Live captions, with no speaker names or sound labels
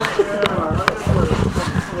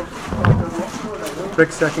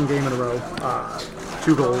Rick's second game in a row,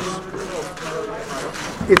 2 goals.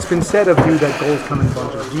 It's been said of you that goals come in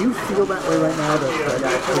bunches. Do you feel that way right now,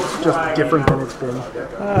 that it's just different than it's been?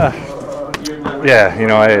 Yeah,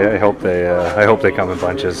 I hope they come in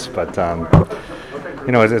bunches, but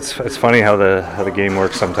it's funny how the game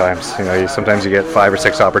works sometimes. Sometimes you get 5 or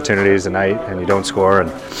 6 opportunities a night and you don't score,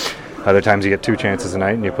 and other times you get 2 chances a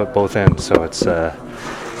night and you put both in. So it's a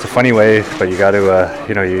funny way, but you got to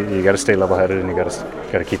you got to stay level-headed and you got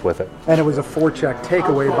to keep with it. And it was a forecheck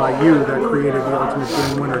takeaway by you that created the ultimate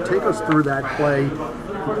game winner. Take us through that play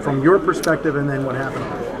from your perspective, and then what happened.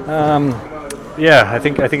 Yeah, I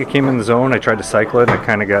think it came in the zone. I tried to cycle it, and it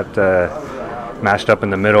kind of got mashed up in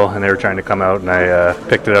the middle, and they were trying to come out, and I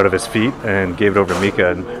picked it out of his feet and gave it over to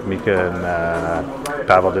Mika, and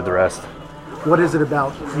Pavel did the rest. What is it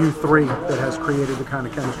about you three that has created the kind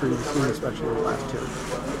of chemistry you've seen, especially the last 2?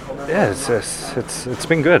 Yeah, it's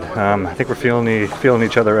been good. I think we're feeling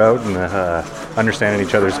each other out and understanding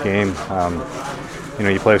each other's game.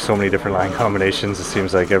 You play with so many different line combinations. It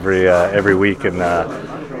seems like every week, and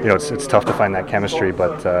it's tough to find that chemistry.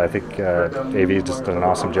 But I think AV just did an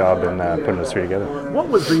awesome job in putting those 3 together. What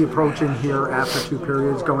was the approach in here after 2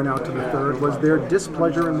 periods, going out to the third? Was there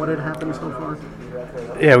displeasure in what had happened so far?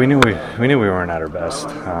 Yeah, we knew we weren't at our best.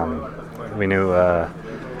 We knew.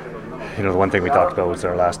 The one thing we talked about was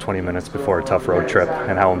our last 20 minutes before a tough road trip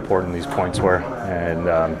and how important these points were. And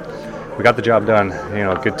we got the job done.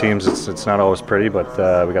 Good teams, it's not always pretty, but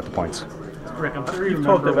we got the points. Rick, I'm sure you've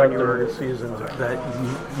talked about during the season that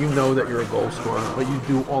you know that you're a goal scorer, but you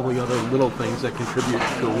do all the other little things that contribute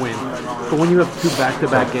to a win. But when you have 2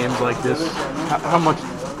 back-to-back games like this, how much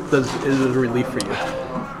is it a relief for you?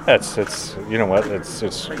 It's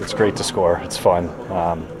great to score. It's fun.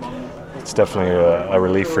 It's definitely a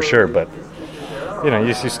relief for sure, but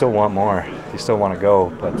you still want more. You still want to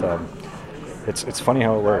go, but it's funny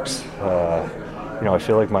how it works. I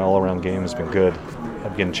feel like my all-around game has been good.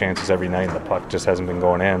 I'm getting chances every night, and the puck just hasn't been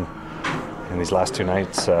going in. And these last 2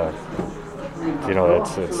 nights, it's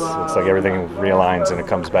like everything realigns and it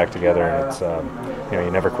comes back together, and it's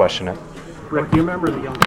you never question it. Rick, do you remember the young